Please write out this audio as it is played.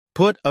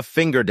Put a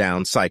finger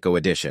down, Psycho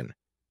Edition.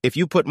 If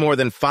you put more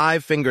than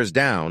 5 fingers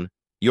down,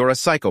 you're a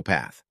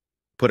psychopath.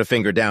 Put a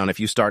finger down if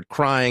you start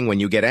crying when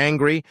you get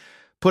angry.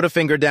 Put a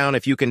finger down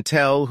if you can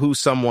tell who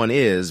someone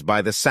is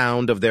by the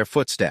sound of their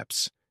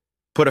footsteps.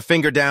 Put a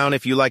finger down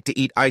if you like to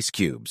eat ice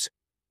cubes.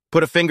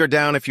 Put a finger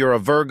down if you're a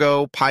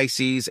Virgo,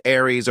 Pisces,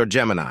 Aries, or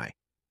Gemini.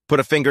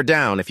 Put a finger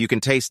down if you can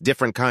taste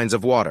different kinds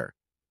of water.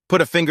 Put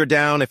a finger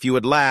down if you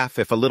would laugh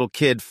if a little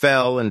kid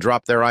fell and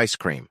dropped their ice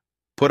cream.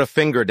 Put a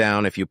finger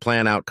down if you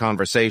plan out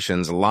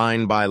conversations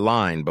line by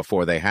line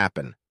before they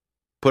happen.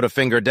 Put a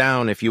finger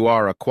down if you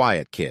are a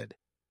quiet kid.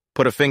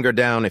 Put a finger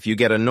down if you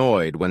get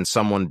annoyed when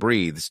someone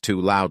breathes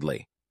too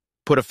loudly.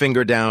 Put a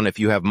finger down if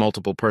you have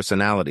multiple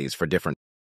personalities for different